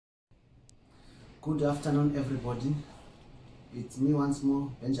Good afternoon, everybody. It's me once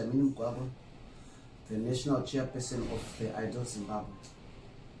more, Benjamin Mugwagwa, the national chairperson of the IDOL Zimbabwe.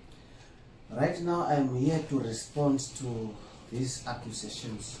 Right now, I'm here to respond to these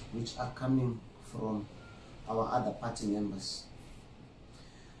accusations which are coming from our other party members.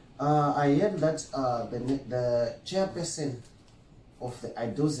 I heard that the chairperson of the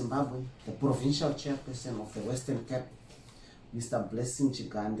IDOL Zimbabwe, the provincial chairperson of the Western Cape, Mr. Blessing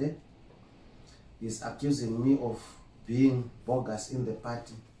Chigande, is accusing me of being bogus in the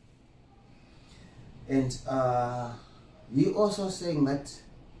party. And he also saying that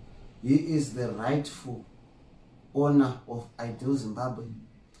he is the rightful owner of IDOL Zimbabwe.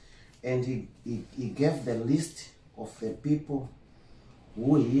 And he gave the list of the people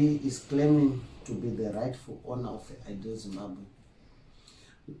who he is claiming to be the rightful owner of the IDOL Zimbabwe.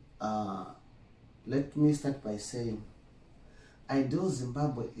 Let me start by saying IDOL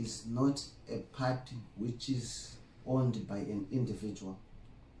Zimbabwe is not a party which is owned by an individual.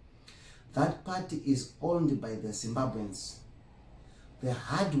 That party is owned by the Zimbabweans. The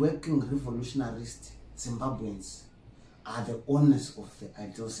hard-working revolutionarist Zimbabweans are the owners of the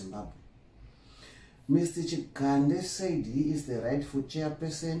IDOL Zimbabwe. Mr. Chigande said he is the rightful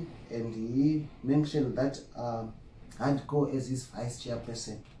chairperson, and he mentioned that Hardcore as his vice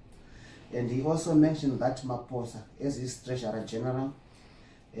chairperson. And he also mentioned that Maposa as his treasurer general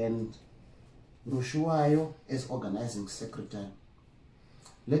and Rushuayo as organizing secretary.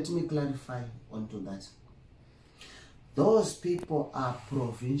 Let me clarify onto that. Those people are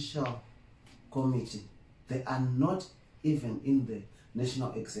provincial committee. They are not even in the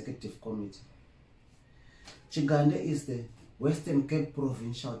National Executive Committee. Chigande is the Western Cape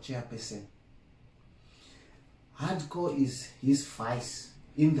provincial chairperson. Hardcore is his vice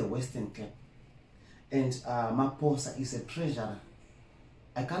in the Western Cape, and Maposa is a treasurer.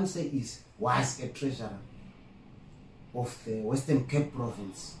 I can't say was a treasurer of the Western Cape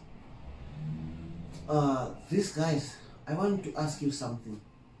province. These guys, I want to ask you something.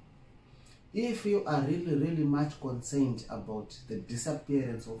 If you are really much concerned about the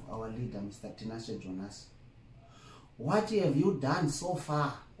disappearance of our leader, Mr. Tinashe Jonas, what have you done so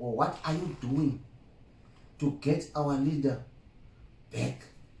far, or what are you doing to get our leader back?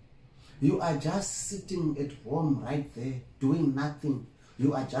 You are just sitting at home right there doing nothing.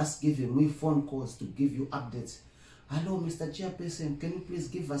 You are just giving me phone calls to give you updates. Hello, Mr. Chairperson, can you please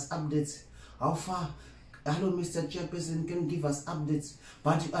give us updates? How far? Hello, Mr. Chairperson, can you give us updates?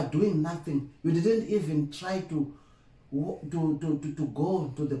 But you are doing nothing. You didn't even try to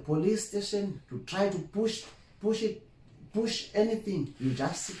go to the police station to try to push anything. You're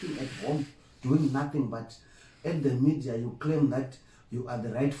just sitting at home doing nothing, but at the media you claim that you are the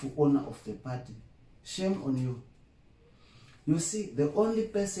rightful owner of the party. Shame on you. You see, the only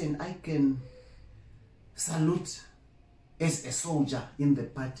person I can salute as a soldier in the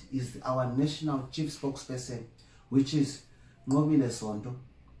party is our national chief spokesperson, which is Ngobile Sondo.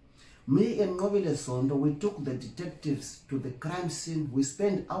 Me and Ngobile Sondo, we took the detectives to the crime scene. We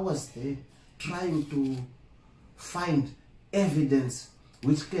spent hours there trying to find evidence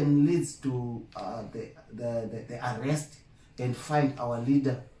which can lead to the arrest and find our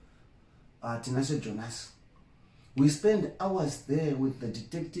leader, Tinashe Jonas. We spent hours there with the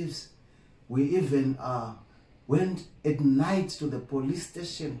detectives. We even went at night to the police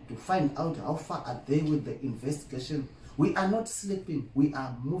station to find out how far are they with the investigation. We are not sleeping. We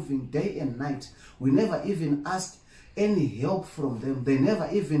are moving day and night. We never even asked any help from them. They never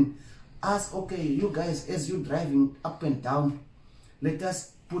even asked, okay, you guys, as you driving up and down, let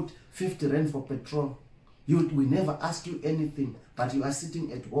us put 50 rand for petrol. We never ask you anything, but you are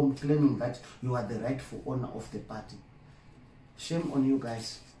sitting at home claiming that you are the rightful owner of the party. Shame on you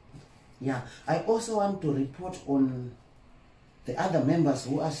guys. Yeah, I also want to report on the other members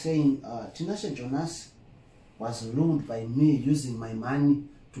who are saying Tinashe Jonas was lured by me using my money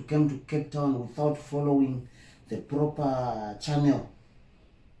to come to Cape Town without following the proper channel.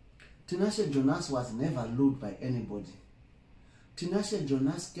 Tinashe Jonas was never lured by anybody. Tinashe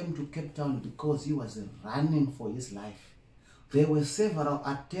Jonas came to Cape Town because he was running for his life. There were several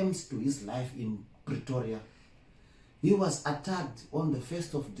attempts to his life in Pretoria. He was attacked on the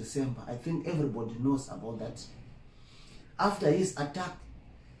 1st of December. I think everybody knows about that. After his attack,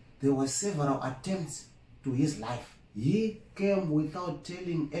 there were several attempts to his life. He came without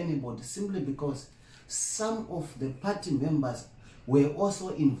telling anybody simply because some of the party members were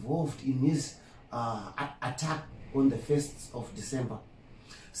also involved in his attack on the 1st of December.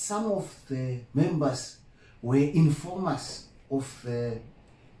 Some of the members were informers of the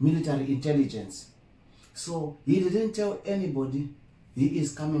military intelligence. So he didn't tell anybody he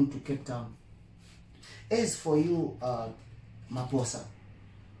is coming to Cape Town. As for you, Maposa,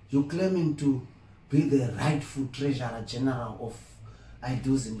 you're claiming to be the rightful treasurer general of I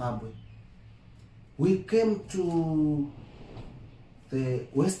Do Zimbabwe. We came to the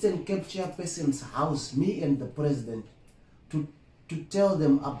Western Cape chairperson's house, me and the president, to tell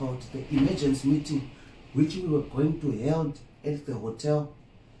them about the emergency meeting which we were going to hold at the hotel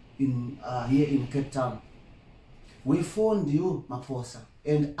in here in Cape Town. We phoned you, Maposa,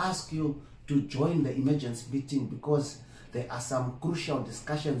 and asked you to join the emergency meeting because there are some crucial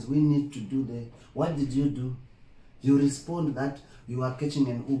discussions we need to do there. What did you do? You respond that you are catching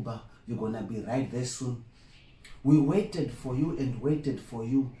an Uber. You're going to be right there soon. We waited for you and waited for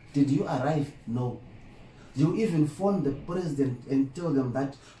you. Did you arrive? No. You even phoned the president and told them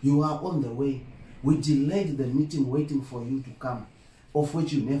that you are on the way. We delayed the meeting waiting for you to come, of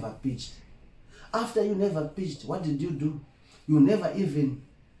which you never pitched. After you never pitched, what did you do? You never even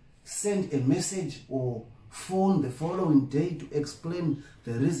sent a message or phone the following day to explain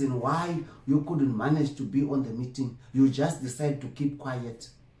the reason why you couldn't manage to be on the meeting. You just decided to keep quiet.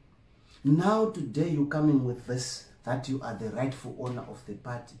 Now today you're coming with this, that you are the rightful owner of the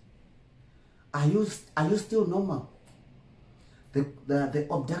party. Are you still normal? The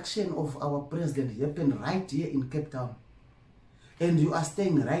abduction of our president happened right here in Cape Town. And you are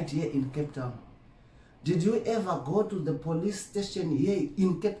staying right here in Cape Town. Did you ever go to the police station here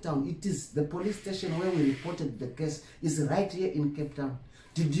in Cape Town? It is the police station where we reported the case is right here in Cape Town.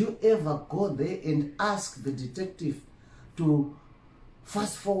 Did you ever go there and ask the detective to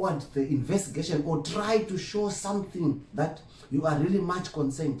fast forward the investigation or try to show something that you are really much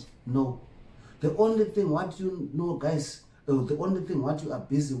concerned? No. The only thing what you know, guys, the only thing what you are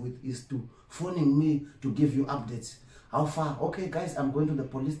busy with is to phoning me to give you updates. How far? Okay, guys, I'm going to the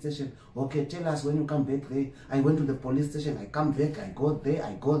police station. Okay, tell us when you come back there. I went to the police station. I come back. I go there.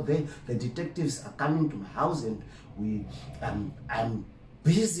 I go there. The detectives are coming to my house, and I'm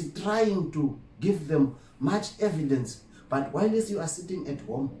busy trying to give them much evidence. But while you are sitting at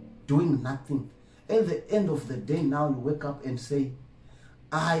home doing nothing, at the end of the day, now you wake up and say,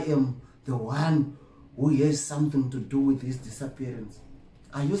 I am the one who has something to do with his disappearance.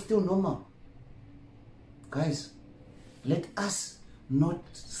 Are you still normal? Guys, let us not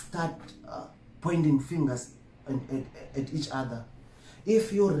start pointing fingers at each other.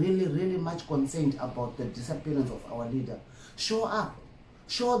 If you're really much concerned about the disappearance of our leader, show up,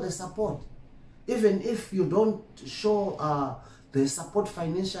 show the support. Even if you don't show the support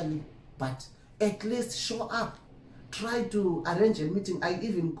financially, but at least show up. Try to arrange a meeting. I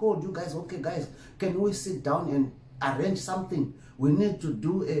even called you guys. Okay, guys, can we sit down and arrange something? We need to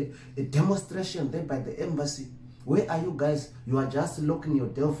do a demonstration there by the embassy. Where are you guys? You are just locking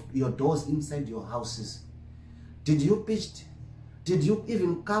your doors inside your houses. Did you pitch? Did you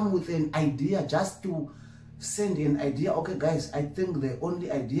even come with an idea just to send an idea? Okay, guys, I think the only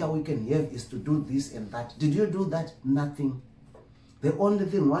idea we can have is to do this and that. Did you do that? Nothing. The only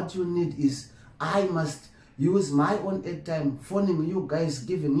thing what you need is I must use my own airtime, phoning you guys,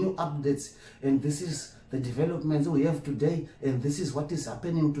 giving you updates, and this is the developments we have today, and this is what is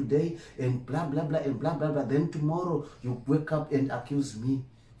happening today, and blah blah blah and blah blah blah. Then tomorrow you wake up and accuse me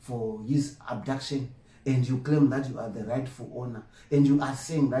for his abduction, and you claim that you are the rightful owner, and you are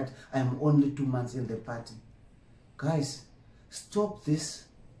saying that I'm only 2 months in the party. Guys, stop this.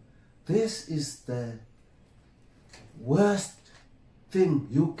 This is the worst thing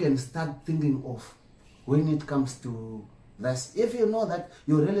you can start thinking of when it comes to this. If you know that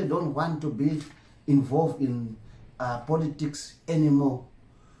you really don't want to be involved in politics anymore,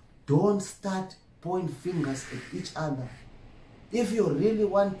 don't start pointing fingers at each other. If you really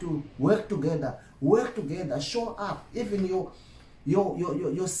want to work together, show up. Even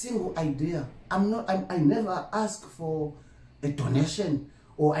your single idea. I never ask for a donation,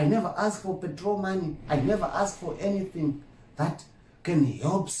 or I never ask for petrol money. I never ask for anything that can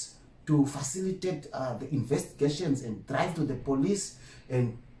help to facilitate the investigations and drive to the police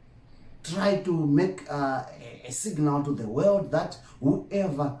and try to make a signal to the world that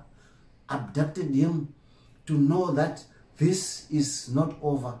whoever abducted him to know that this is not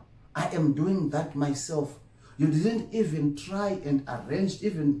over. I am doing that myself. You didn't even try and arrange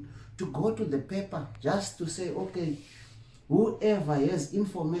even to go to the paper just to say, okay, whoever has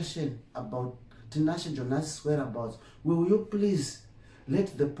information about Tinashe Jonas' whereabouts, will you please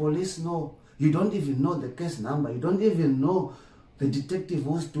let the police know? You don't even know the case number. You don't even know the detective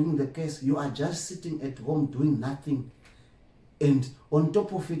who's doing the case. You are just sitting at home doing nothing. And on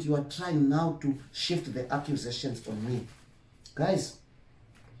top of it, you are trying now to shift the accusations on me. Guys,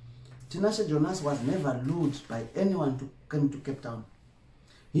 Tinashe Jonas was never lured by anyone to come to Cape Town.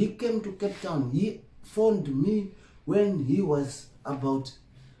 He came to Cape Town. He phoned me when he was about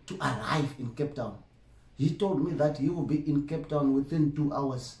to arrive in Cape Town. He told me that he will be in Cape Town within 2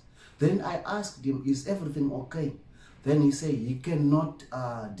 hours. Then I asked him, is everything okay? Then he said he cannot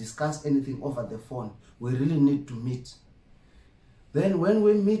discuss anything over the phone. We really need to meet. Then when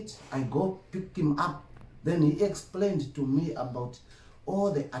we meet, I go pick him up. Then he explained to me about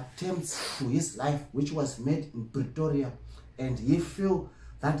all the attempts to his life which was made in Pretoria, and he feel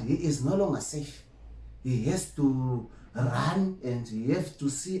that he is no longer safe. He has to run and he has to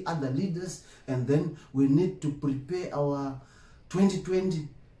see other leaders, and then we need to prepare our 2020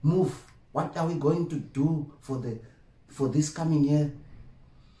 move. What are we going to do for this coming year?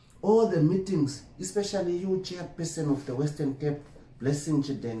 All the meetings, especially you, chairperson of the Western Cape, Blessing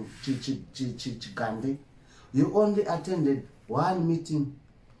Chigande, you only attended one meeting,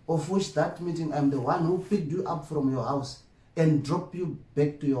 of which that meeting I'm the one who picked you up from your house and dropped you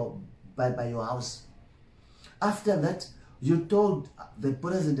back to by your house. After that, you told the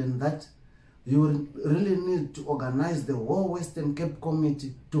president that you really need to organize the whole Western Cape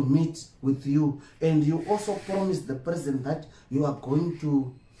Committee to meet with you, and you also promised the president that you are going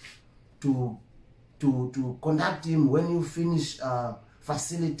to contact him when you finish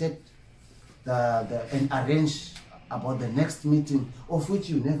facilitate and arrange about the next meeting, of which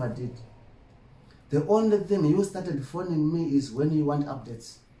you never did. The only thing you started phoning me is when you want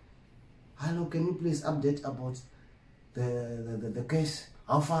updates. Hello, can you please update about the case?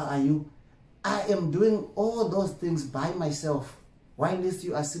 How far are you? I am doing all those things by myself, while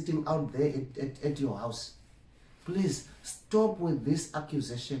you are sitting out there at your house. Please stop with this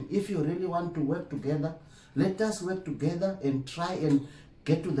accusation. If you really want to work together, let us work together and try and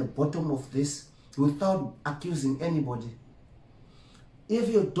get to the bottom of this without accusing anybody. If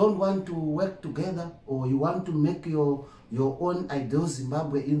you don't want to work together, or you want to make your own ideal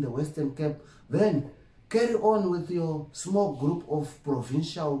Zimbabwe in the Western Cape, then carry on with your small group of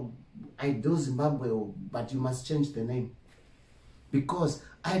provincial ideal Zimbabwe, but you must change the name. Because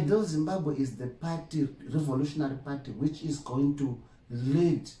ideal Zimbabwe is the party, revolutionary party, which is going to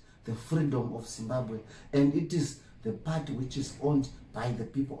lead the freedom of Zimbabwe. And it is the party which is owned by the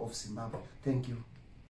people of Zimbabwe. Thank you.